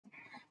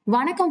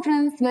வணக்கம்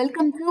friends,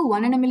 welcome to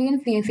 1 in a million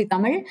CSE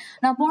Tamil.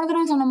 நான் போன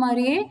தடவை சொன்ன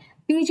மாதிரியே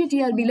PG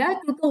TRBல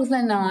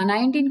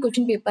 2019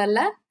 கொஸ்டின்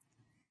பேப்பர்ல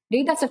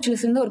டேட்டா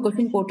ஸ்ட்ரக்சர்ஸ் இருந்து ஒரு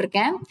கொஸ்டின்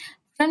போட்டிருக்கேன்.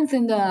 ஃப்ரெண்ட்ஸ்,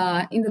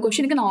 இந்த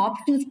கொஸ்டினுக்கு நான்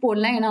ஆப்ஷன்ஸ்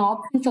போடல. ஏன்னா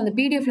ஆப்ஷன்ஸ் அந்த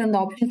பிடிஎஃப்ல இருந்த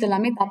ஆப்ஷன்ஸ்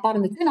எல்லாமே தப்பா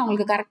இருந்துச்சு. நான்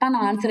உங்களுக்கு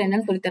கரெக்டான ஆன்சர்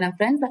என்னன்னு சொல்லித்தரேன்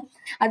ஃப்ரெண்ட்ஸ்.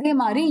 அதே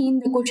மாதிரி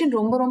இந்த கொஸ்டின்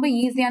ரொம்ப ரொம்ப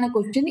ஈஸியான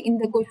கொஸ்டின்.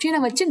 இந்த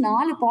கொஸ்டினை வச்சு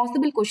 4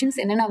 பாசிபிள்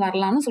கொஸ்டின்ஸ் என்னென்ன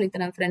வரலாம்னு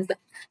சொல்லித்தரேன் ஃப்ரெண்ட்ஸ்.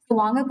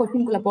 ஸோ வாங்க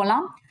கொஸ்டின்குள்ள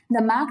போலாம்.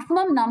 The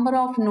maximum number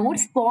of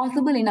nodes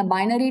possible in a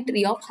binary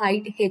tree of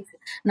height h.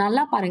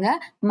 நல்லா பாருங்க,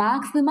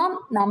 maximum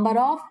number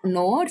of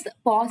nodes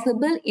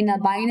possible in a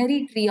binary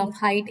tree of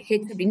height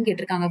h அப்படின்னு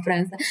கேட்டிருக்காங்க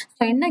ஃப்ரெண்ட்ஸ்.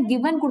 ஸோ என்ன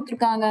கிவன்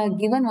கொடுத்துருக்காங்க?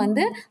 கிவன்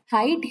வந்து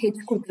height h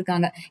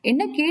கொடுத்துருக்காங்க.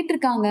 என்ன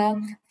கேட்டிருக்காங்க?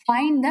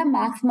 find the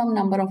maximum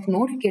number of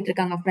nodes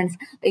கேட்டிருக்காங்க ஃப்ரெண்ட்ஸ்.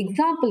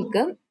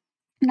 எக்ஸாம்பிளுக்கு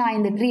நான்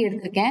இந்த ட்ரீ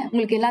எடுத்திருக்கேன்.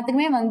 உங்களுக்கு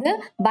எல்லாத்துக்குமே வந்து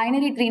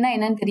பைனரி ட்ரீனா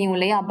என்னன்னு தெரியும்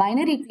இல்லையா?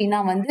 பைனரி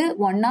ட்ரீனா வந்து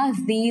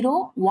 0,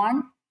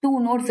 1, 2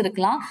 நோட்ஸ்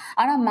இருக்கலாம்.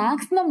 ஆனா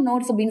மேக்ஸிமம்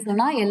நோட்ஸ் அப்படின்னு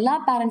சொன்னா எல்லா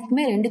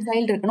பேரண்ட்ஸ்க்குமே 2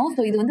 சைல்டு இருக்கணும்.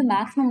 ஸோ இது வந்து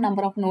மேக்ஸிமம்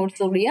நம்பர் ஆஃப்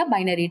நோட்ஸ் உடைய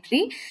பைனரி ட்ரீ.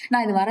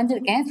 நான் இது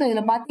வரைஞ்சிருக்கேன். ஸோ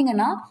இதுல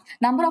பாத்தீங்கன்னா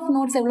நம்பர் ஆஃப்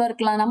நோட்ஸ் எவ்வளவு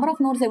இருக்கலாம்? நம்பர்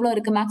ஆஃப் நோட்ஸ் எவ்வளவு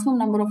இருக்கு? Maximum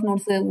number of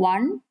notes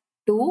 1,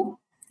 2,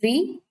 3,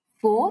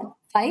 4,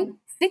 5,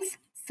 6,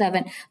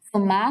 7.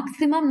 So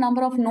maximum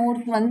number of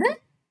notes வந்து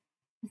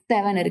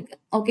 7 இருக்கு.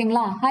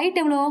 ஓகேங்களா?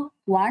 ஹைட் எவ்வளோ?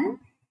 1,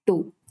 2,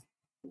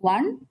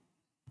 1,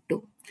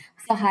 2.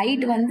 ஸோ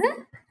ஹைட் வந்து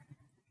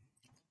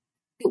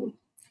 2.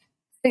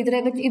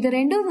 இது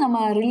ரெண்டும்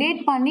நம்ம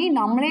ரிலேட் பண்ணி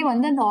நம்மளே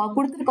வந்து அந்த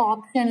கொடுத்துருக்க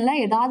ஆப்ஷன்ல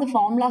ஏதாவது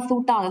ஃபார்முலா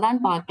சூட்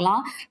ஆகுதான்னு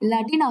பார்க்கலாம்.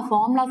 இல்லாட்டி நான்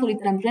ஃபார்முலா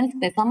சொல்லித்தரேன் ஃப்ரெண்ட்ஸ்.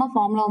 பேசாம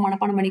ஃபார்முலாவை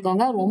மனப்பாடம்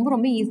பண்ணிக்கோங்க. ரொம்ப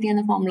ரொம்ப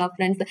ஈஸியான ஃபார்முலா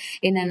ஃப்ரெண்ட்ஸ்.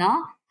 என்னன்னா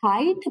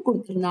ஹைட்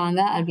கொடுத்துருந்தாங்க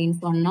அப்படின்னு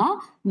சொன்னா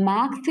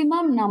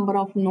மேக்ஸிமம் நம்பர்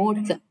ஆஃப்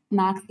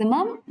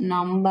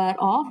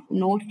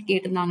நோட்ஸ்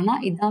கேட்டிருந்தாங்கன்னா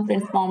இதுதான்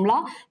friends formula.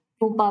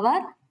 2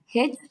 power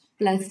h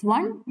plus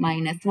 1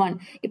 minus 1.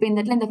 இப்போ இந்த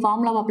இடத்துல இந்த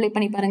ஃபார்முலாவை அப்ளை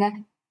பண்ணி பாருங்க.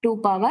 2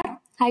 பவர்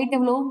ஹைட்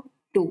எவ்வளோ?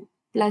 2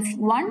 plus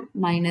 1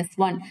 minus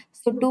 1.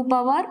 So 2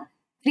 power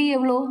 3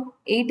 எவ்வளோ?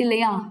 8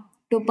 இல்லையா?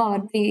 2 power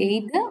 3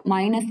 8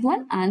 minus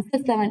 1 answer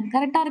 7.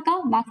 கரெக்டா இருக்கா?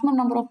 மேக்ஸிமம்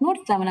நம்பர் ஆஃப்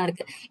நோட்ஸ் 7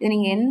 இருக்கு. இது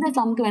நீங்க எந்த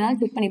சம்க்கு வேணாலும்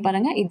செக் பண்ணி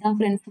பாருங்க. இதுதான்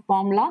friends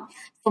formula.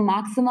 So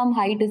maximum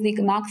height is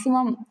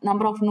maximum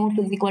number of notes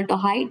is equal to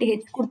height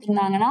h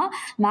கொடுத்துருந்தாங்கன்னா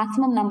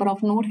மேக்ஸிமம் நம்பர்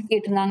ஆஃப் நோட்ஸ்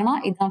கேட்டிருந்தாங்கன்னா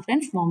இதுதான்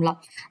ஃப்ரெண்ட்ஸ் ஃபார்முலா.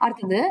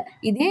 அடுத்தது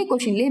இதே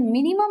கொஸ்டின்லேயே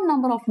மினிமம்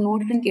நம்பர் ஆஃப்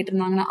நோட்ஸ்ன்னு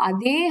கேட்டிருந்தாங்கன்னா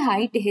அதே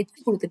ஹைட் h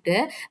கொடுத்துட்டு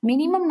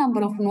மினிமம்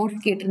நம்பர் ஆஃப்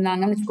நோட்ஸ்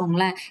கேட்டிருந்தாங்கன்னு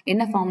வச்சுக்கோங்களேன்.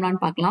 என்ன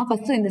ஃபார்முலான்னு பார்க்கலாம்.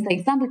 ஃபர்ஸ்ட் இந்த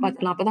எக்ஸாம்பிள்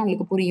பார்த்துக்கலாம். அப்பதான்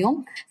உங்களுக்கு புரியும்.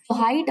 ஸோ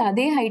ஹைட்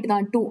அதே ஹைட்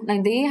தான் 2. நான்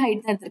இதே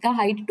ஹைட் தான் எடுத்திருக்கேன்.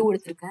 ஹைட் 2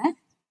 எடுத்திருக்கேன்.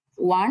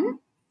 1,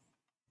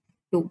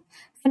 2.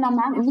 ஸோ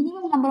நம்ம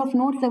மினிமம் நம்பர் ஆஃப்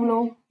நோட்ஸ் எவ்வளோ?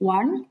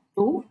 1,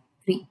 2,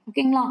 3.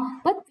 ஓகேங்களா?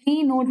 இப்போ 3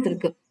 நோட்ஸ்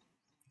இருக்கு.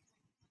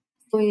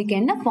 ஸோ இதுக்கு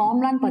என்ன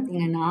ஃபார்முலான்னு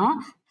பார்த்தீங்கன்னா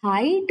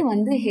ஹைட்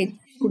வந்து h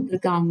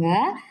கொடுத்துருக்காங்க.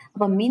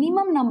 அப்போ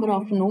மினிமம் நம்பர்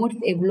ஆஃப்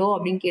நோட்ஸ் எவ்வளோ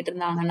அப்படின்னு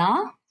கேட்டிருந்தாங்கன்னா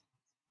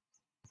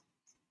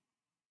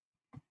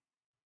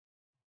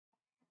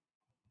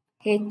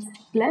h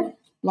plus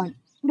 1.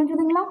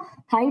 புரிஞ்சுதுங்களா?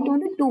 ஹைட்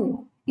வந்து 2.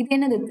 இது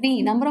என்னது? 3.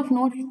 Number of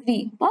notes 3.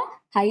 இப்போ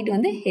ஹைட்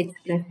வந்து h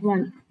plus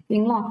 1.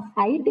 சரிங்களா?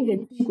 ஹைட்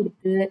h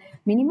கொடுத்து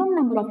மினிமம்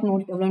நம்பர் ஆஃப்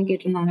நோட்ஸ் எவ்வளோன்னு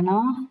கேட்டிருந்தாங்கன்னா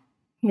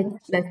h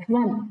plus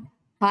 1.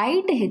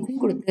 ஹைட் h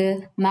கொடுத்து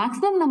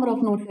மேக்ஸிமம் நம்பர்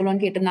ஆஃப் நோட்ஸ்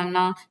எவ்வளோன்னு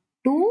கேட்டிருந்தாங்கன்னா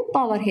 2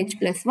 power h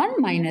plus 1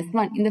 minus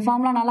 1. இந்த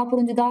ஃபார்முலா நல்லா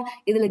புரிஞ்சுதா?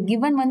 இதுல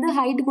கிவன் வந்து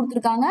ஹைட்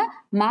கொடுத்துருக்காங்க.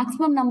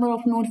 மேக்ஸிமம் நம்பர்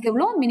ஆஃப் நோட்ஸ்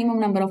எவ்வளோ,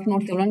 மினிமம் நம்பர் ஆஃப்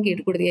நோட்ஸ் எவ்வளோன்னு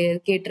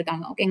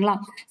கேட்டிருக்காங்க. ஓகேங்களா?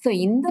 ஸோ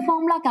இந்த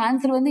ஃபார்முலாக்கு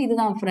ஆன்சர் வந்து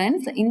இதுதான்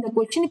ஃப்ரெண்ட்ஸ். இந்த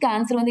கொஸ்டினுக்கு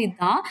ஆன்சர் வந்து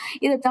இதுதான்.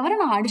 இதை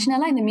தவிர நான்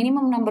அடிஷனலா இந்த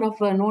மினிமம் நம்பர்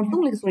ஆஃப் நோட்ஸும்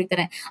உங்களுக்கு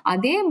சொல்லித்தரேன்.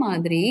 அதே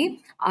மாதிரி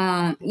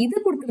இது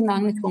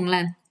கொடுத்துருந்தாங்கன்னு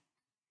வச்சுக்கோங்களேன்.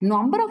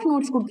 நம்பர் ஆஃப்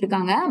நோட்ஸ்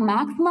கொடுத்துருக்காங்க.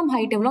 மேக்ஸிமம்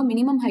ஹைட் எவ்வளோ,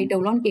 மினிமம் ஹைட்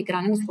எவ்வளோன்னு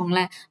கேட்குறாங்கன்னு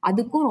வச்சுக்கோங்களேன்.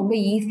 அதுக்கும் ரொம்ப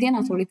ஈஸியாக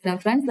நான் சொல்லித்தரேன்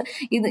ஃப்ரெண்ட்ஸ்.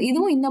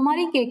 இதுவும் இந்த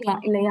மாதிரி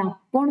கேட்கலாம் இல்லையா?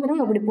 போன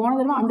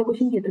தடவை அந்த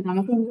கொஸ்டின்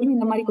கேட்டிருக்காங்க. ஸோ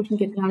இந்த மாதிரி கொஸ்டின்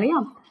கேட்கலாம் இல்லையா?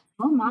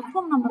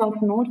 மேக்ஸிமம் நம்பர் ஆஃப்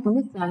நோட்ஸ்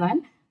வந்து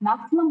 7.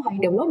 மேக்ஸிமம்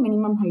ஹைட் எவ்வளோ,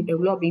 மினிமம் ஹைட்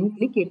எவ்வளோ அப்படின்னு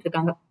சொல்லி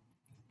கேட்டிருக்காங்க.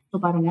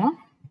 ஸோ பாருங்க,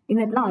 இந்த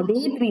இடத்துல அதே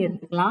 3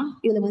 எடுத்துக்கலாம்.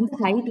 இதுல வந்து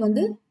ஹைட்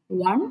வந்து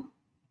 1,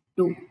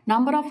 2.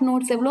 நம்பர் ஆஃப்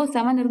நோட்ஸ் எவ்வளோ?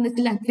 7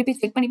 இருந்துச்சுல்ல. திருப்பி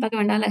செக் பண்ணி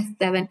பார்க்க வேண்டாம்ல.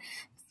 7.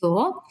 ஸோ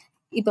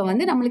இப்ப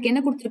வந்து நம்மளுக்கு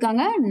என்ன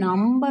கொடுத்துருக்காங்க?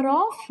 நம்பர்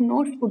ஆஃப்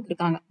நோட்ஸ்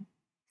கொடுத்துருக்காங்க.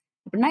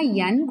 அப்படின்னா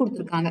n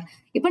கொடுத்துருக்காங்க.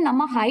 இப்ப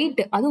நம்ம ஹைட்,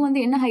 அது வந்து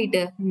என்ன ஹைட்?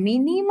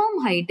 மினிமம்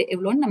ஹைட்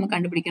எவ்வளோன்னு நம்ம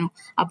கண்டுபிடிக்கணும்.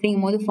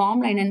 அப்படிங்கும் போது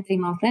ஃபார்முலா என்னன்னு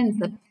தெரியுமா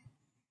ஃப்ரெண்ட்ஸ்?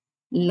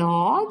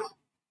 log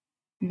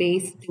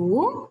base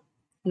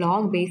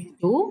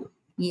 2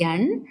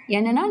 n.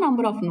 என்னன்னா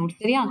நம்பர் ஆஃப்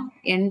நோட்ஸ். சரியா?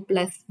 n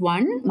plus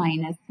 1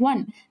 minus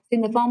 1.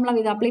 இந்த ஃபார்முலா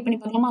இதை அப்ளை பண்ணி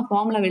பார்க்கலாமா?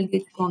 ஃபார்முலா எழுதி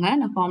வச்சுக்கோங்க.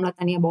 நான் ஃபார்முலா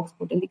தனியா பாக்ஸ்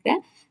போட்டு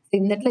எழுதிக்கிறேன்.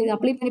 இந்த இடத்துல இதை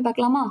அப்ளை பண்ணி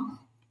பார்க்கலாமா?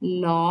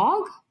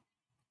 log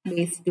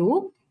base 2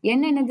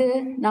 n என்னது?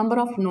 நம்பர்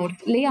ஆஃப்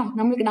நோட்ஸ் இல்லையா?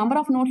 நம்மளுக்கு நம்பர்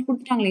ஆஃப் நோட்ஸ்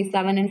கொடுத்துட்டாங்களே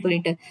 7ன்னு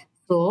சொல்லிட்டு.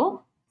 So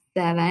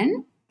 7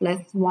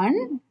 plus 1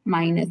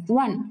 minus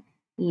 1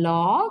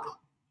 log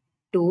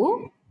 2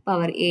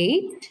 power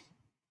 8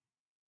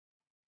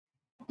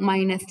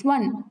 minus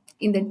 1.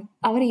 இந்த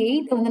அவர்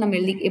 8 வந்து நம்ம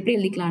எப்படி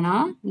எழுதிக்கலாம்னா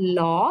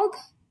log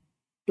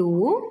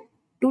 2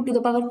 2 to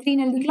the power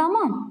 3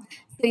 எழுதிக்கலாமா?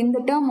 So இந்த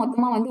டேர்ம்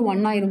மொத்தமா வந்து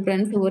 1 ஆயிரும்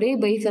ஃப்ரெண்ட்ஸ். ஒரே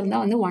பேஸ் இருந்தா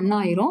வந்து 1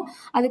 ஆயிரும்.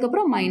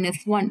 அதுக்கப்புறம்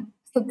 -1.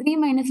 ஸோ 3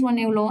 - 1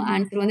 எவ்வளோ?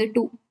 ஆன்சர் வந்து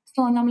 2.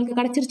 ஸோ நம்மளுக்கு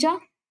கிடைச்சிருச்சா?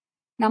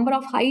 நம்பர்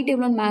ஆஃப் ஹைட்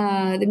எவ்வளோன்னு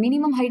இது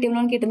மினிமம் ஹைட்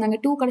எவ்வளோன்னு கேட்டிருந்தாங்க.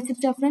 2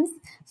 கிடைச்சிருச்சா ஃப்ரெண்ட்ஸ்?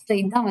 ஸோ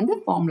இதுதான் வந்து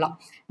ஃபார்முலா.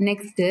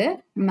 நெக்ஸ்ட்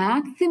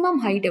மேக்ஸிமம்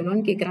ஹைட்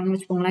எவ்வளோன்னு கேட்குறாங்கன்னு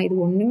வச்சுக்கோங்களேன். இது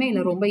ஒன்றுமே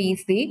இல்லை, ரொம்ப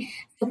ஈஸி.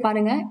 ஸோ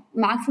பாருங்க,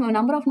 மேக்ஸிமம்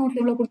நம்பர் ஆஃப் நோட்ஸ்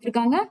எவ்வளோ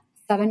கொடுத்துருக்காங்க?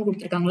 7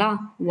 கொடுத்துருக்காங்களா?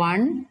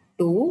 1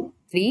 2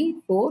 3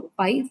 4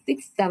 5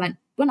 6 7.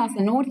 இப்போ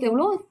நான் நோட்ஸ்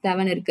எவ்வளோ?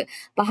 7 இருக்கு.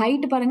 இப்போ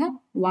ஹைட் பாருங்க,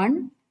 1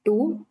 2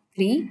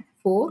 3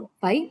 4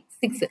 5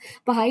 6.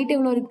 இப்போ ஹைட்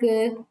எவ்வளோ இருக்கு?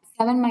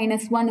 7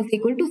 - 1 is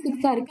equal to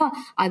 6 இருக்கா?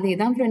 அதே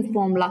தான் ஃப்ரெண்ட்ஸ்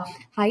ஃபார்முலா.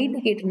 ஹைட்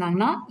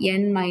கேட்டிருந்தாங்கன்னா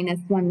n -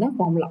 1 தான்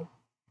ஃபார்முலா.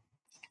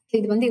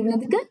 இது வந்து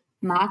எவ்வளவுக்கு?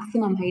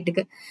 மேக்ஸிமம்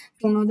ஹைட்டுக்கு.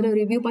 ஸோ இன்னொரு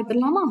ரிவ்யூ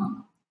பார்த்துடலாமா?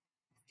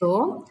 ஸோ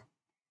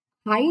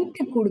ஹைட்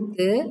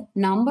கொடுத்து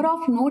நம்பர்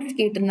ஆஃப் நோட்ஸ்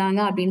கேட்டிருந்தாங்க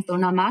அப்படின்னு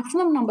சொன்னா,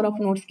 மேக்ஸிமம் நம்பர்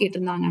ஆஃப் நோட்ஸ்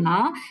கேட்டிருந்தாங்கன்னா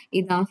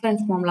இதுதான்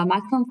friends formula.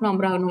 Maximum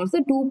number of notes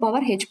 2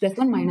 power h plus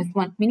 1 minus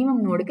 1.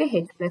 Minimum நோடுக்கு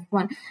h plus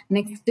 1.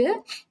 Next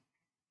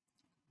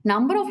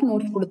number of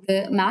notes கொடுத்து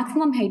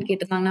maximum height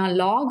கேட்டிருந்தாங்கன்னா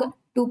log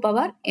 2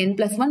 power n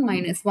plus 1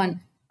 minus 1.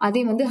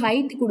 அதே வந்து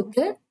height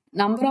கொடுத்து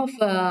number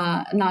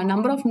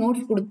of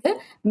notes கொடுத்து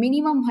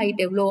minimum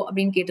height எவ்வளோ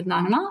அப்படின்னு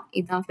கேட்டிருந்தாங்கன்னா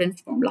இதுதான்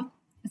friends formula.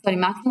 Sorry,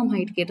 maximum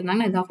height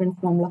கேட்டிருந்தாங்கன்னா இதுதான்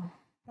friends formula.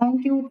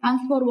 Thank you.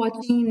 Thanks for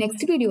வாட்சிங்.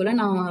 நெக்ஸ்ட் வீடியோவில்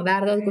நான் வேற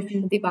ஏதாவது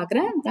கொஸ்டின் பற்றி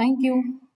பார்க்குறேன். தேங்க்யூ.